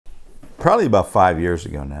probably about 5 years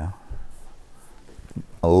ago now.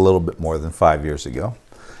 A little bit more than 5 years ago.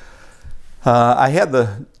 I had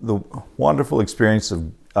the wonderful experience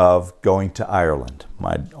of going to Ireland.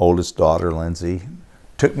 My oldest daughter, Lindsay,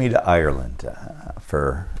 took me to Ireland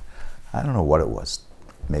for, I don't know what it was,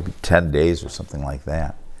 maybe 10 days or something like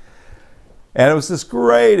that. And it was this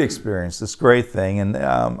great experience, this great thing. And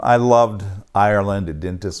I loved Ireland. It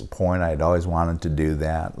didn't disappoint. I had always wanted to do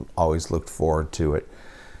that, always looked forward to it.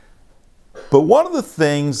 But one of the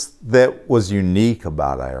things that was unique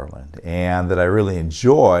about Ireland and that I really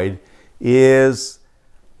enjoyed is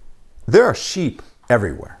there are sheep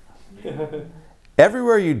everywhere.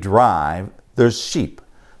 Everywhere you drive, there's sheep.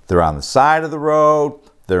 They're on the side of the road,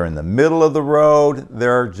 they're in the middle of the road,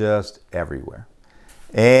 they're just everywhere.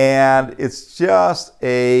 And it's just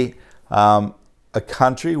a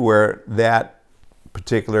country where that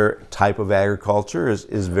particular type of agriculture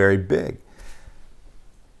is very big.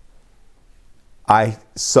 I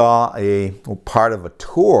saw a part of a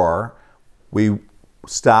tour. We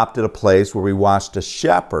stopped at a place where we watched a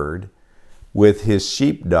shepherd with his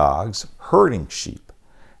sheepdogs herding sheep.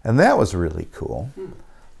 And that was really cool.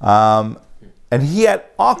 And he had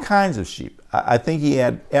all kinds of sheep. I think he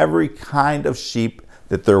had every kind of sheep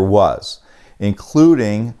that there was,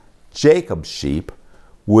 including Jacob's sheep,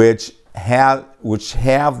 which have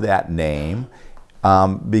that name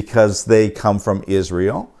because they come from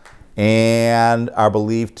Israel and are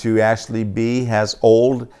believed to actually be as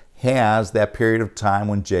old as that period of time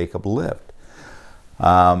when Jacob lived.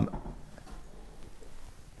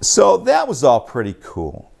 So that was all pretty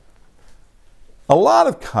cool. A lot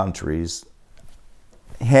of countries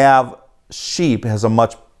have sheep as a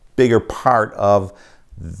much bigger part of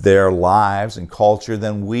their lives and culture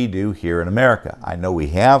than we do here in America. I know we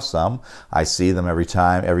have some. I see them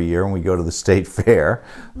every year when we go to the state fair,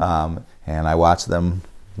 and I watch them,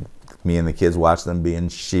 me and the kids watch them being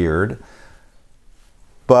sheared.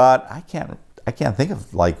 But I can't think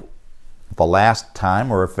of like the last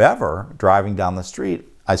time or if ever driving down the street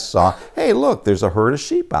I saw, hey look, there's a herd of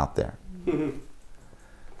sheep out there.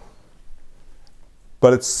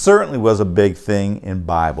 But it certainly was a big thing in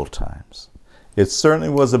Bible times. It certainly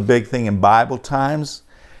was a big thing in Bible times,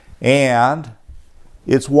 and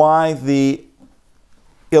it's why the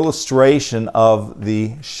illustration of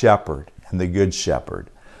the shepherd and the good shepherd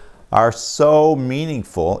are so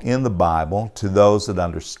meaningful in the Bible to those that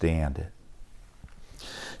understand it.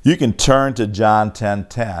 You can turn to John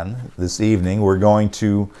 10:10 this evening. We're going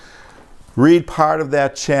to read part of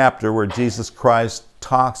that chapter where Jesus Christ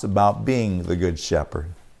talks about being the good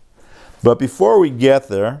shepherd. But before we get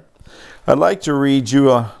there, I'd like to read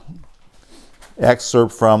you an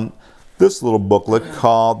excerpt from this little booklet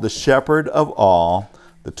called The Shepherd of All,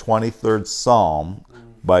 the 23rd Psalm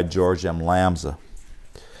by George M. Lamsa.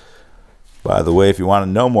 By the way, if you want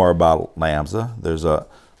to know more about Lamsa, there's a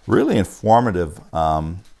really informative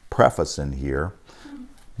preface in here.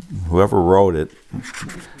 Whoever wrote it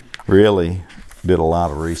really did a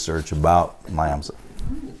lot of research about Lamsa.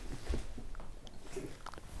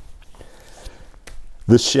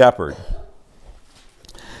 The shepherd.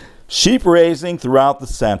 Sheep raising throughout the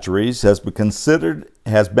centuries has been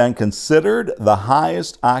considered the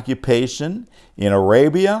highest occupation in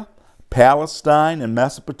Arabia, Palestine, and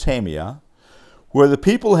Mesopotamia, where the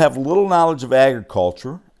people have little knowledge of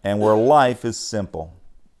agriculture and where life is simple.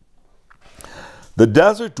 The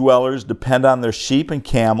desert dwellers depend on their sheep and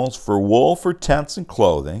camels for wool for tents and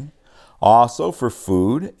clothing, also for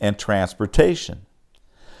food and transportation.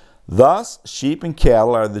 Thus, sheep and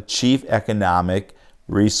cattle are the chief economic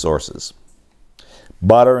resources.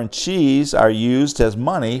 Butter and cheese are used as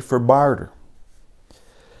money for barter.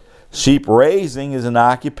 Sheep raising is an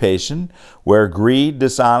occupation where greed,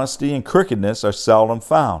 dishonesty, and crookedness are seldom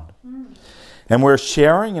found, and where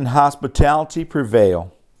sharing and hospitality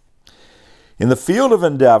prevail. In this field of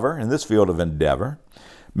endeavor,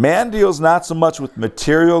 man deals not so much with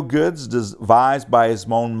material goods devised by his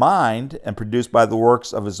own mind and produced by the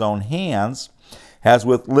works of his own hands, as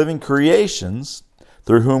with living creations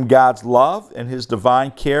through whom God's love and his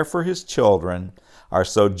divine care for his children are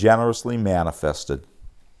so generously manifested.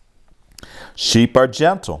 Sheep are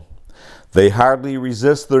gentle. They hardly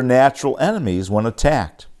resist their natural enemies when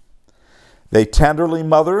attacked. They tenderly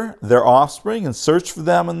mother their offspring and search for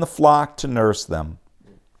them in the flock to nurse them.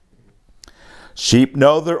 Sheep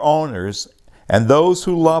know their owners and those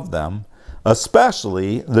who love them,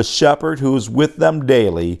 especially the shepherd who is with them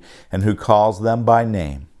daily and who calls them by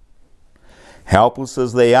name. Helpless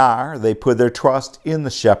as they are, they put their trust in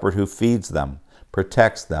the shepherd who feeds them,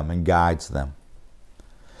 protects them, and guides them.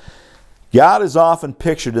 God is often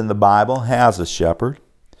pictured in the Bible as a shepherd.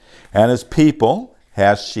 and his people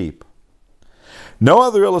has sheep. No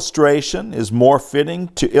other illustration is more fitting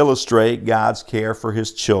to illustrate God's care for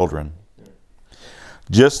his children.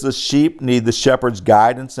 Just as sheep need the shepherd's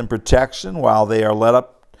guidance and protection while they are led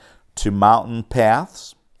up to mountain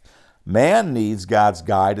paths, man needs God's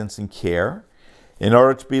guidance and care in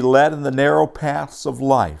order to be led in the narrow paths of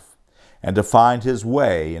life and to find his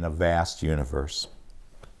way in a vast universe.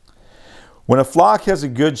 When a flock has a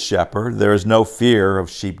good shepherd, there is no fear of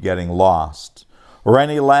sheep getting lost or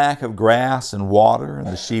any lack of grass and water, and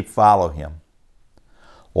the sheep follow him.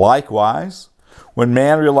 Likewise, when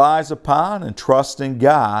man relies upon and trusts in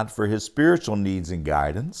God for his spiritual needs and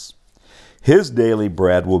guidance, his daily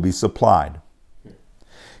bread will be supplied.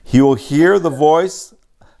 He will hear the voice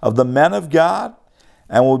of the men of God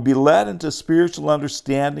and will be led into spiritual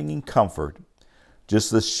understanding and comfort,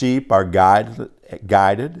 just as sheep are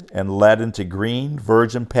guided and led into green,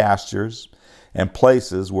 virgin pastures and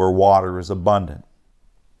places where water is abundant.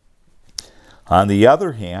 On the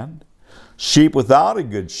other hand, sheep without a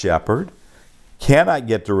good shepherd cannot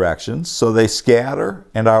get directions, so they scatter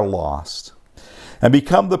and are lost, and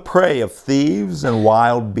become the prey of thieves and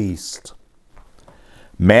wild beasts.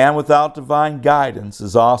 Man without divine guidance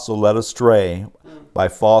is also led astray by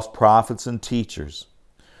false prophets and teachers,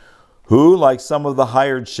 who, like some of the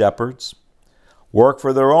hired shepherds, work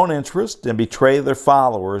for their own interest and betray their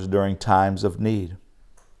followers during times of need.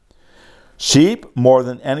 Sheep, more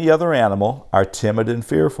than any other animal, are timid and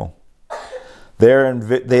fearful.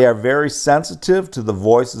 They are very sensitive to the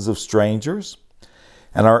voices of strangers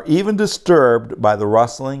and are even disturbed by the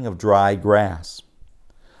rustling of dry grass.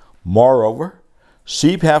 Moreover,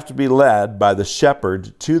 sheep have to be led by the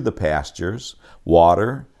shepherd to the pastures,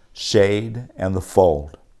 water, shade, and the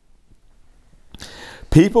fold.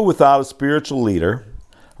 People without a spiritual leader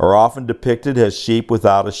are often depicted as sheep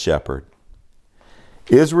without a shepherd.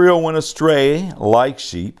 Israel went astray like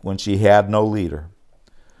sheep when she had no leader.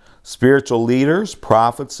 Spiritual leaders,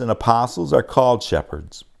 prophets, and apostles are called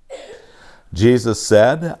shepherds. Jesus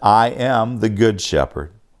said, "I am the good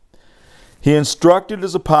shepherd." He instructed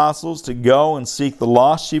his apostles to go and seek the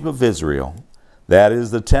lost sheep of Israel, that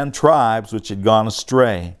is, the 10 tribes which had gone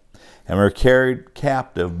astray and were carried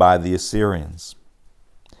captive by the Assyrians.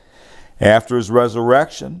 After his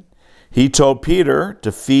resurrection, he told Peter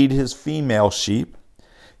to feed his female sheep,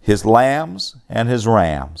 his lambs, and his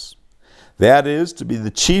rams. That is, to be the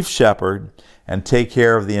chief shepherd and take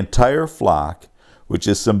care of the entire flock, which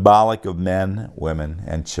is symbolic of men, women,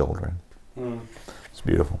 and children. It's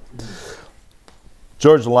beautiful.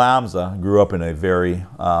 George Lamsa grew up in a very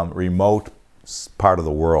remote part of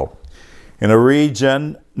the world, in a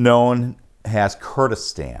region known as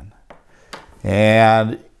Kurdistan.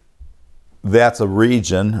 And that's a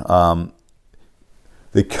region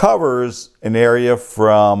that covers an area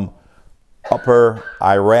from upper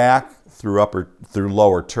Iraq through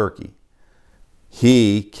lower Turkey.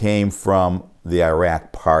 He came from the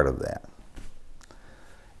Iraq part of that.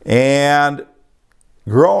 And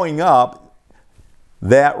growing up,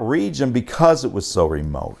 that region, because it was so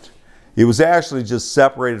remote, it was actually just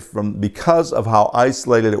separated from, because of how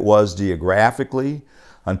isolated it was geographically,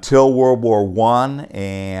 until World War I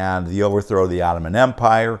and the overthrow of the Ottoman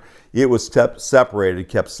Empire, it was kept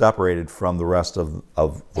separated from the rest of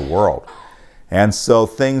the world. And so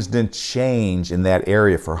things didn't change in that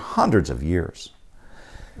area for hundreds of years.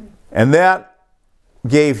 And that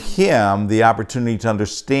gave him the opportunity to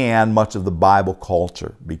understand much of the Bible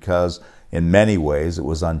culture, because in many ways it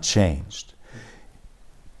was unchanged.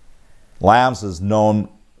 Lamsa is known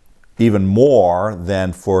even more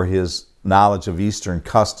than for his knowledge of Eastern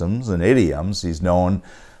customs and idioms. He's known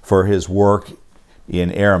for his work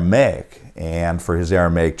in Aramaic and for his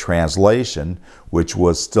Aramaic translation, which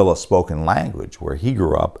was still a spoken language where he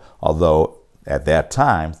grew up, although at that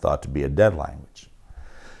time thought to be a dead language.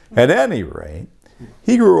 At any rate,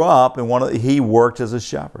 he grew up and he worked as a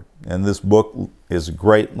shepherd. And this book is a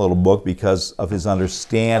great little book because of his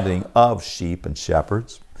understanding of sheep and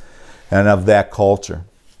shepherds and of that culture.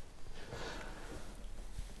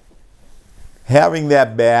 Having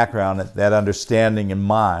that background, that understanding in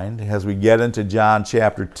mind, as we get into John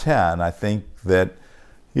chapter 10, I think that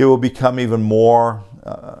it will become even more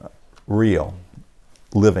real,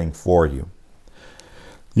 living for you.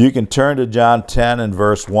 You can turn to John 10 and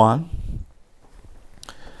verse 1,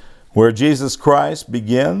 where Jesus Christ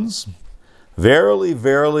begins, "Verily,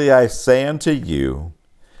 verily, I say unto you,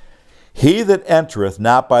 he that entereth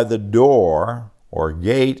not by the door or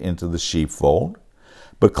gate into the sheepfold,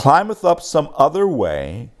 but climbeth up some other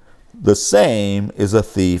way, the same is a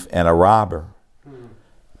thief and a robber.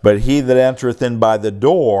 But he that entereth in by the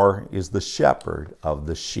door is the shepherd of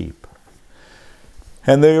the sheep.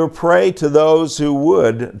 And they were prey to those who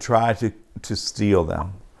would try to steal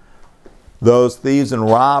them. Those thieves and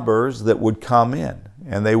robbers that would come in.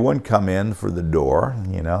 And they wouldn't come in for the door.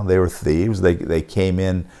 You know, they were thieves. They came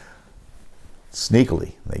in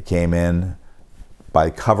sneakily. They came in by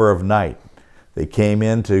cover of night. They came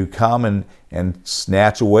in to come and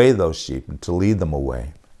snatch away those sheep and to lead them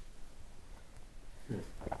away.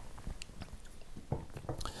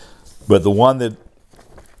 But the one that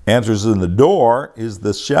enters in the door is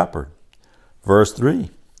the shepherd. Verse 3,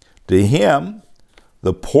 to him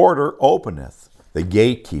the porter openeth, the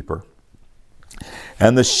gatekeeper.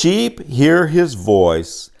 And the sheep hear his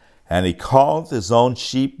voice, and he calleth his own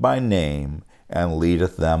sheep by name, and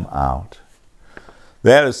leadeth them out.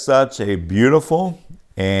 That is such a beautiful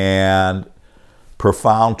and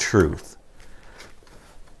profound truth.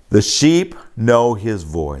 The sheep know his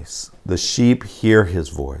voice. The sheep hear his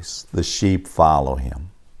voice. The sheep follow him.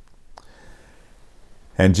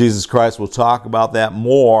 And Jesus Christ will talk about that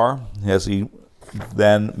more as he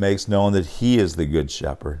then makes known that he is the good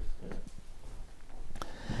shepherd.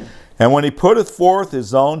 And when he putteth forth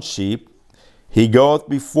his own sheep, he goeth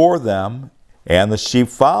before them, and the sheep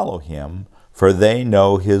follow him, for they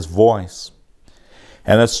know his voice.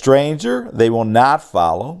 And a stranger they will not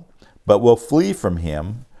follow, but will flee from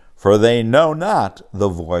him, for they know not the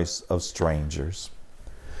voice of strangers.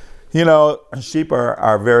 You know, sheep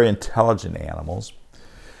are very intelligent animals.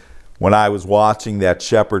 When I was watching that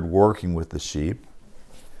shepherd working with the sheep,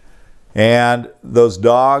 and those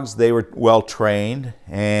dogs, they were well trained,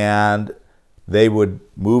 and they would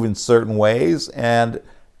move in certain ways, and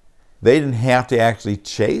they didn't have to actually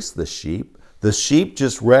chase the sheep. The sheep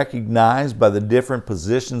just recognized by the different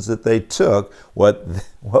positions that they took what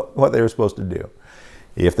they were supposed to do.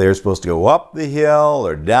 If they were supposed to go up the hill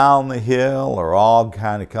or down the hill, or all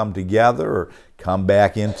kind of come together, or come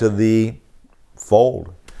back into the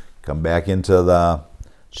fold, come back into the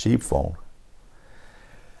sheepfold.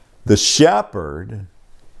 The shepherd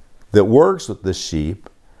that works with the sheep,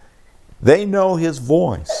 they know his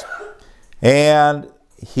voice. And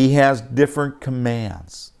he has different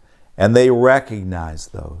commands. And they recognize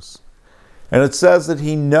those. And it says that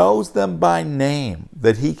he knows them by name,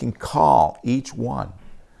 that he can call each one.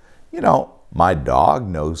 You know, my dog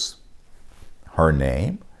knows her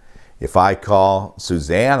name. If I call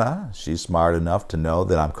Susanna, she's smart enough to know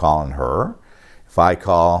that I'm calling her. If I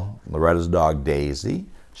call Loretta's dog Daisy,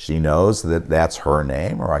 she knows that that's her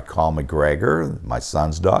name. Or I call McGregor, my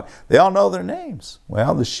son's dog. They all know their names.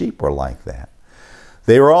 Well, the sheep were like that.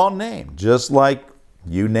 They were all named, just like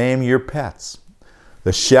you name your pets.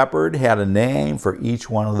 The shepherd had a name for each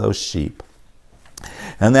one of those sheep.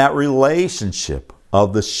 And that relationship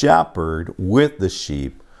of the shepherd with the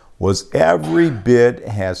sheep was every bit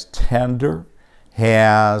as tender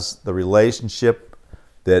as the relationship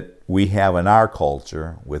that we have in our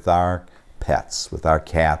culture with our pets, with our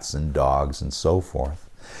cats and dogs and so forth.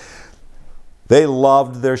 They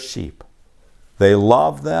loved their sheep. They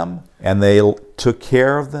loved them, and they took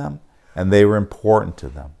care of them, and they were important to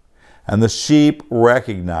them. And the sheep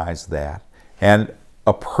recognized that and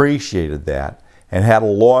appreciated that and had a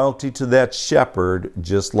loyalty to that shepherd,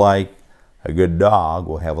 just like a good dog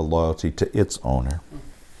will have a loyalty to its owner.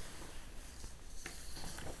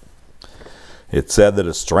 It said that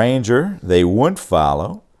a stranger they wouldn't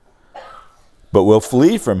follow, but will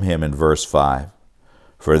flee from him in verse 5.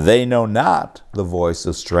 For they know not the voice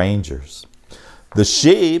of strangers. The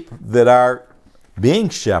sheep that are being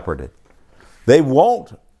shepherded, they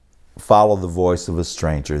won't follow the voice of a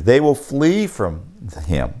stranger. They will flee from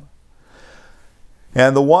him.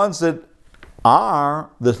 And the ones that are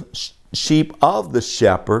the sheep of the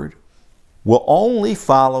shepherd will only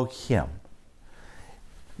follow him.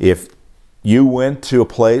 If you went to a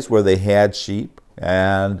place where they had sheep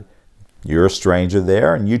and you're a stranger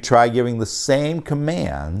there and you try giving the same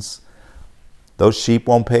commands, those sheep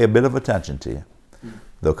won't pay a bit of attention to you.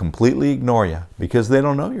 They'll completely ignore you because they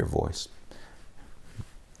don't know your voice.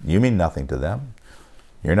 You mean nothing to them.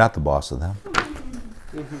 You're not the boss of them.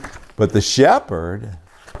 But the shepherd,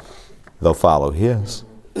 they'll follow his.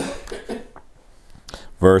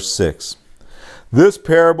 Verse 6. This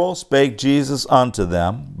parable spake Jesus unto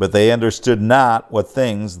them, but they understood not what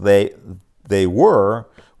things they were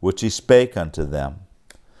which he spake unto them.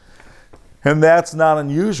 And that's not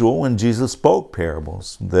unusual when Jesus spoke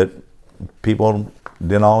parables, that people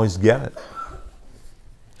didn't always get it.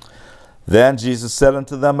 Then Jesus said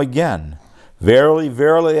unto them again, Verily,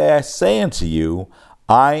 verily, I say unto you,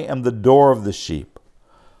 I am the door of the sheep.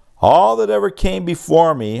 All that ever came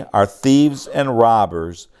before me are thieves and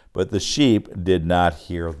robbers, but the sheep did not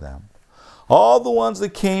hear them. All the ones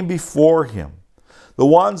that came before him, the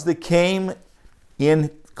ones that came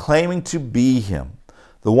in claiming to be him,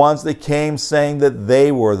 the ones that came saying that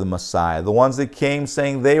they were the Messiah, the ones that came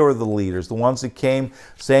saying they were the leaders, the ones that came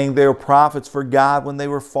saying they were prophets for God when they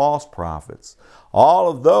were false prophets, all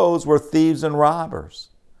of those were thieves and robbers.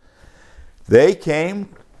 They came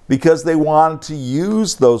because they wanted to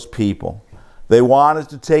use those people. They wanted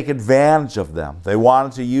to take advantage of them. They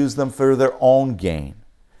wanted to use them for their own gain.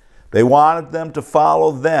 They wanted them to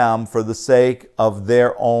follow them for the sake of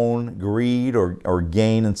their own greed or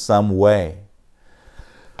gain in some way.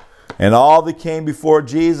 And all that came before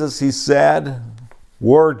Jesus, he said,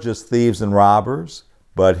 were just thieves and robbers,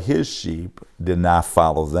 but his sheep did not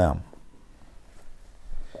follow them.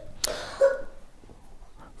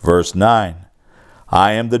 Verse 9,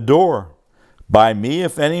 I am the door. By me,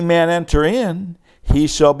 if any man enter in, he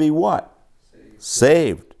shall be what?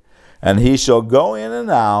 Saved. And he shall go in and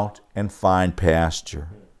out and find pasture.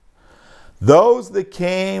 Those that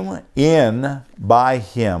came in by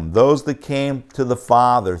him, those that came to the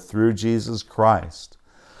Father through Jesus Christ,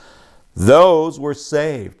 those were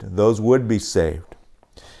saved. Those would be saved.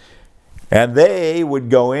 And they would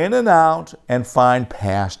go in and out and find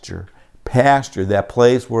pasture. Pasture, that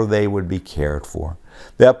place where they would be cared for.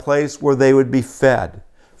 That place where they would be fed.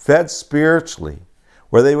 Fed spiritually.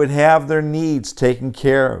 Where they would have their needs taken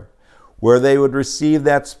care of. Where they would receive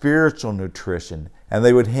that spiritual nutrition. And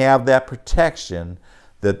they would have that protection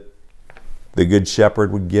that the Good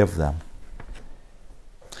Shepherd would give them.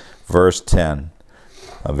 Verse 10,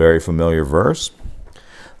 a very familiar verse.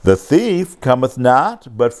 The thief cometh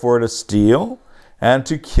not, but for to steal, and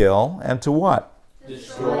to kill, and to what?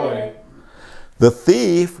 Destroy. The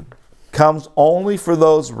thief comes only for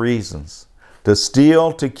those reasons. To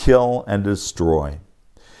steal, to kill, and destroy.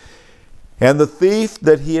 And the thief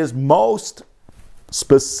that he is most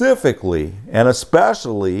specifically and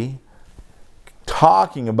especially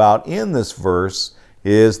talking about in this verse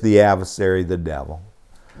is the adversary, the devil.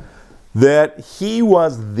 That he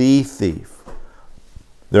was the thief.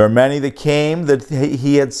 There are many that came that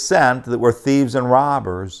he had sent that were thieves and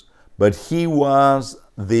robbers, but he was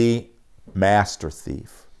the master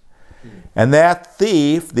thief. And that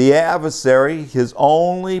thief, the adversary, his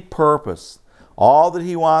only purpose, all that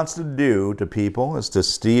he wants to do to people is to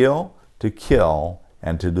steal, to kill,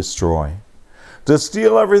 and to destroy. To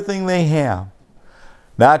steal everything they have.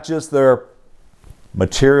 Not just their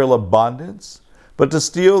material abundance, but to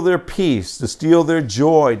steal their peace, to steal their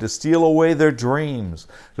joy, to steal away their dreams,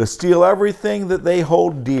 to steal everything that they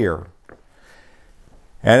hold dear.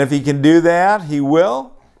 And if he can do that, he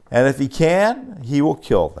will. And if he can, he will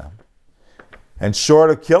kill them. And short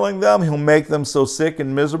of killing them, he'll make them so sick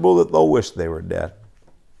and miserable that they'll wish they were dead.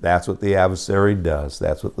 That's what the adversary does.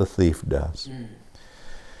 That's what the thief does.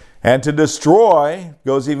 And to destroy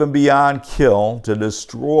goes even beyond kill. To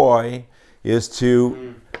destroy is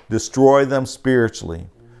to destroy them spiritually.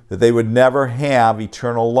 That they would never have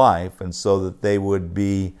eternal life, and so that they would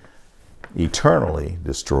be eternally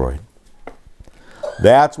destroyed.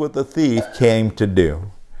 That's what the thief came to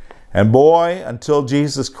do. And boy, until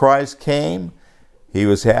Jesus Christ came, he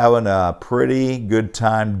was having a pretty good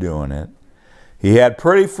time doing it. He had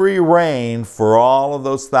pretty free reign for all of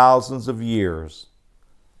those thousands of years.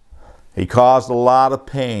 He caused a lot of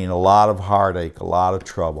pain, a lot of heartache, a lot of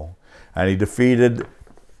trouble. And he defeated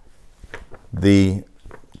the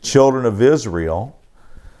children of Israel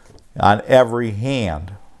on every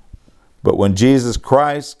hand. But when Jesus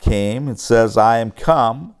Christ came, it says, I am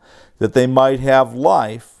come that they might have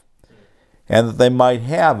life, and that they might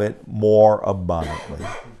have it more abundantly.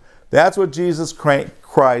 That's what Jesus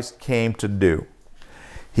Christ came to do.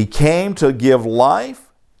 He came to give life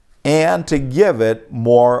and to give it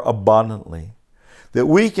more abundantly. That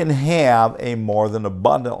we can have a more than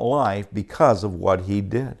abundant life because of what he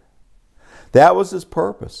did. That was his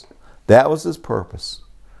purpose. That was his purpose.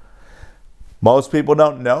 Most people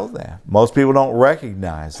don't know that. Most people don't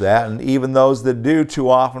recognize that, and even those that do too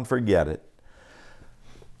often forget it.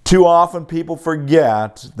 Too often people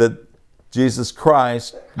forget that Jesus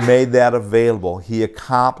Christ made that available. He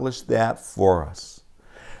accomplished that for us.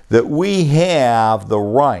 That we have the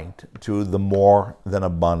right to the more than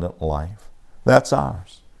abundant life. That's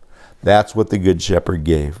ours. That's what the Good Shepherd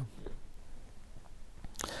gave.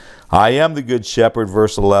 I am the Good Shepherd,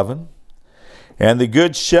 verse 11. And the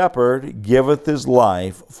Good Shepherd giveth his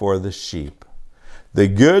life for the sheep. The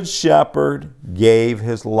Good Shepherd gave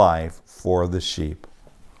his life for the sheep.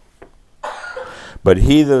 But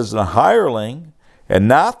he that is a hireling, and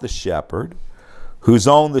not the shepherd, whose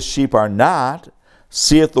own the sheep are not,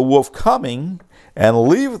 seeth the wolf coming, and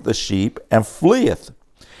leaveth the sheep, and fleeth.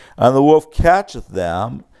 And the wolf catcheth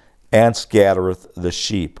them, and scattereth the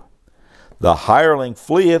sheep. The hireling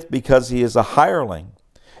fleeth, because he is a hireling,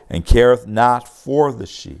 and careth not for the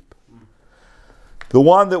sheep. The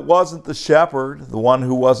one that wasn't the shepherd, the one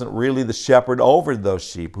who wasn't really the shepherd over those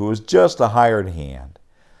sheep, who was just a hired hand,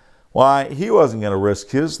 why, he wasn't going to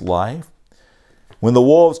risk his life. When the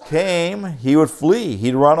wolves came, he would flee.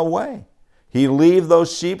 He'd run away. He'd leave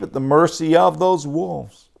those sheep at the mercy of those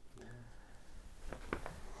wolves.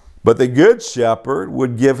 But the good shepherd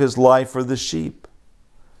would give his life for the sheep.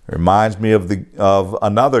 It reminds me of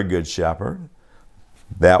another good shepherd,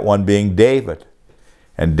 that one being David.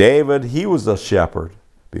 And David, he was a shepherd.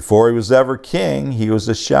 Before he was ever king, he was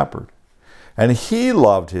a shepherd. And he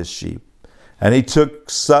loved his sheep. And he took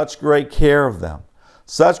such great care of them.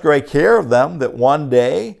 Such great care of them that one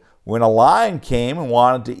day, when a lion came and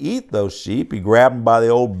wanted to eat those sheep, he grabbed him by the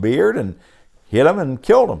old beard and hit him and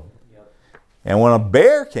killed him. Yep. And when a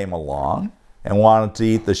bear came along and wanted to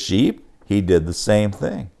eat the sheep, he did the same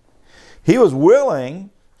thing. He was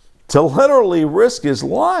willing to literally risk his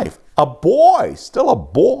life, a boy, still a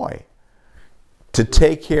boy, to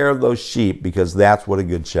take care of those sheep, because that's what a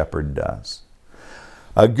good shepherd does.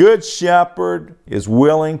 A good shepherd is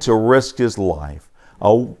willing to risk his life.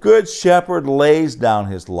 A good shepherd lays down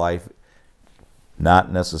his life,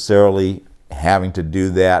 not necessarily having to do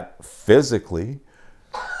that physically,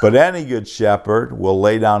 but any good shepherd will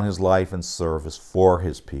lay down his life in service for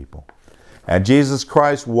his people. And Jesus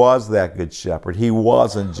Christ was that good shepherd. He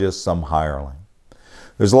wasn't just some hireling.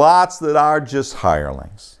 There's lots that are just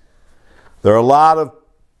hirelings. There are a lot of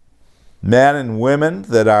men and women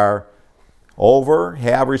that are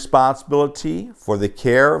have responsibility for the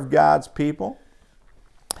care of God's people.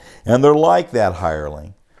 And they're like that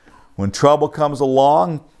hireling. When trouble comes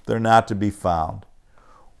along, they're not to be found.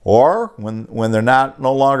 Or when they're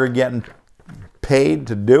no longer getting paid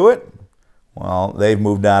to do it, well, they've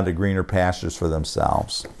moved on to greener pastures for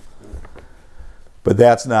themselves. But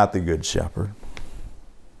that's not the good shepherd.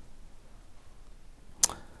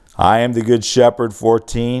 I am the good shepherd,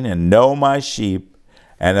 14, and know my sheep,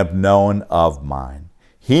 and have known of mine.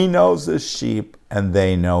 He knows his sheep, and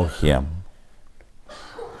they know him.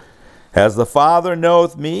 As the Father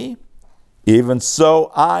knoweth me, even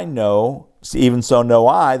so know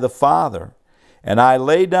I the Father, and I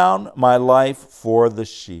lay down my life for the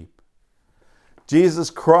sheep. Jesus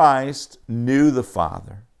Christ knew the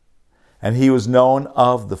Father, and he was known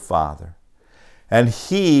of the Father. And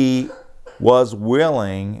he was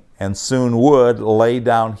willing, and soon would, lay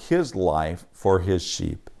down his life for his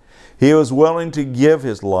sheep. He was willing to give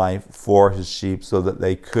his life for his sheep so that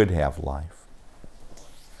they could have life.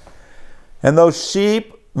 And those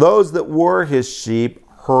sheep, those that were his sheep,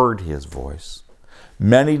 heard his voice.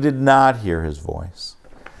 Many did not hear his voice.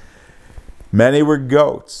 Many were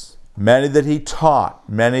goats. Many that he taught.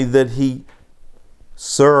 Many that he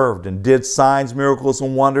served and did signs, miracles,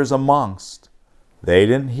 and wonders amongst. They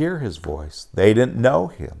didn't hear his voice. They didn't know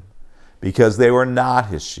him because they were not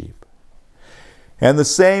his sheep. And the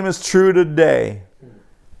same is true today.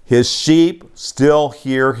 His sheep still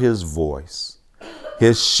hear his voice.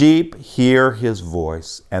 His sheep hear his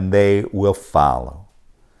voice, and they will follow.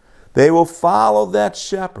 They will follow that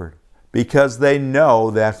shepherd because they know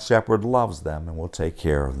that shepherd loves them and will take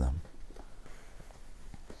care of them.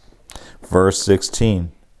 Verse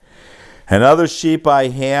 16. And other sheep I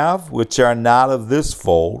have, which are not of this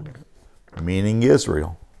fold, meaning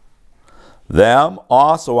Israel. Them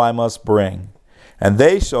also I must bring, and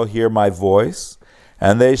they shall hear my voice,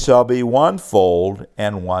 and they shall be one fold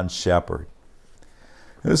and one shepherd.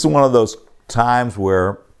 This is one of those times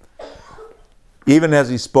where, even as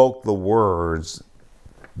he spoke the words,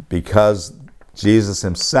 because Jesus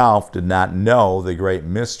himself did not know the great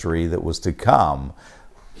mystery that was to come,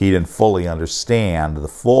 he didn't fully understand the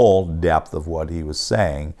full depth of what he was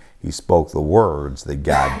saying. He spoke the words that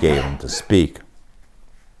God gave him to speak.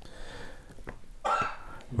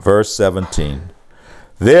 Verse 17.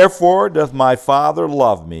 Therefore doth my Father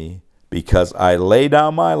love me, because I lay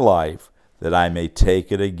down my life, that I may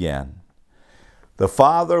take it again. The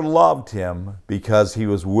Father loved him because he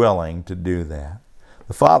was willing to do that.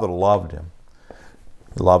 The Father loved him.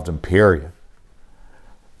 He loved him, period.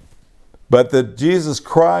 But that Jesus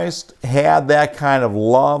Christ had that kind of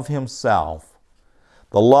love himself,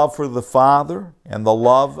 the love for the Father and the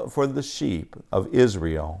love for the sheep of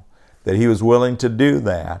Israel, that he was willing to do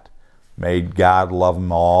that, made God love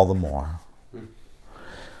him all the more.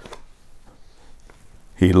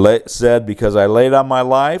 He said, because I laid down my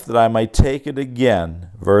life, that I might take it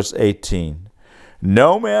again. Verse 18.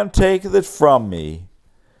 No man taketh it from me,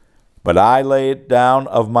 but I lay it down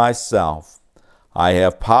of myself. I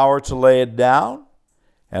have power to lay it down,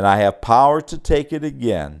 and I have power to take it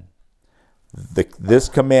again. This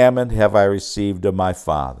commandment have I received of my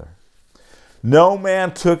Father. No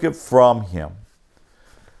man took it from him.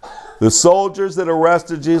 The soldiers that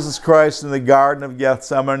arrested Jesus Christ in the Garden of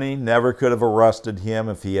Gethsemane never could have arrested him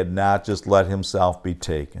if he had not just let himself be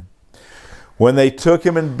taken. When they took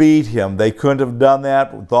him and beat him, they couldn't have done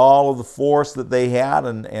that with all of the force that they had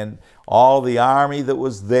and all the army that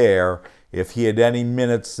was there if he had any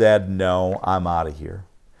minute said, no, I'm out of here.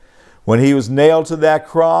 When he was nailed to that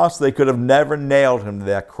cross, they could have never nailed him to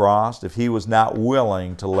that cross if he was not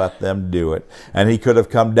willing to let them do it. And he could have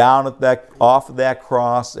come down off of that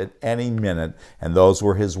cross at any minute, and those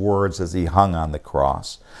were his words as he hung on the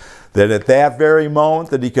cross. That at that very moment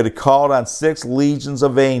that he could have called on 6 legions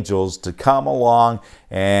of angels to come along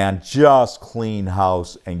and just clean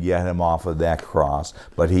house and get him off of that cross.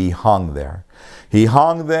 But he hung there. He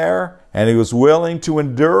hung there, and he was willing to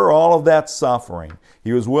endure all of that suffering.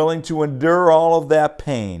 He was willing to endure all of that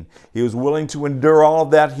pain. He was willing to endure all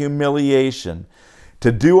of that humiliation.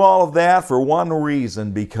 To do all of that for one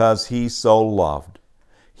reason, because he so loved.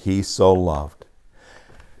 He so loved.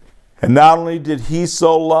 And not only did he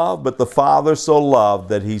so love, but the Father so loved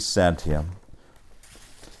that he sent him.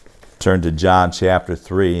 Turn to John chapter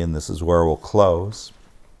 3, and this is where we'll close.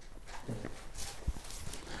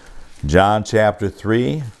 John chapter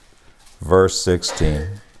 3, verse 16.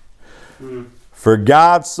 For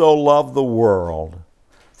God so loved the world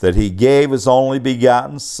that he gave his only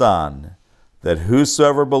begotten Son, that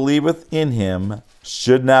whosoever believeth in him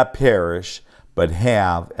should not perish, but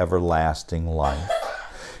have everlasting life.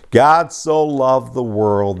 God so loved the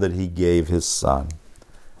world that he gave his Son.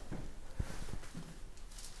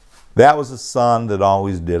 That was a Son that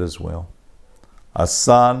always did his will. A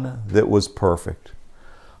Son that was perfect.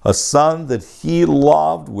 A Son that he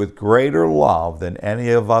loved with greater love than any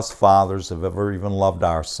of us fathers have ever even loved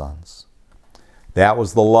our sons. That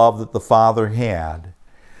was the love that the Father had.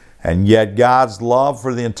 And yet God's love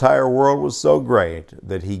for the entire world was so great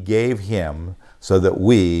that he gave him so that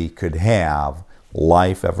we could have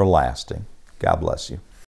life everlasting. God bless you.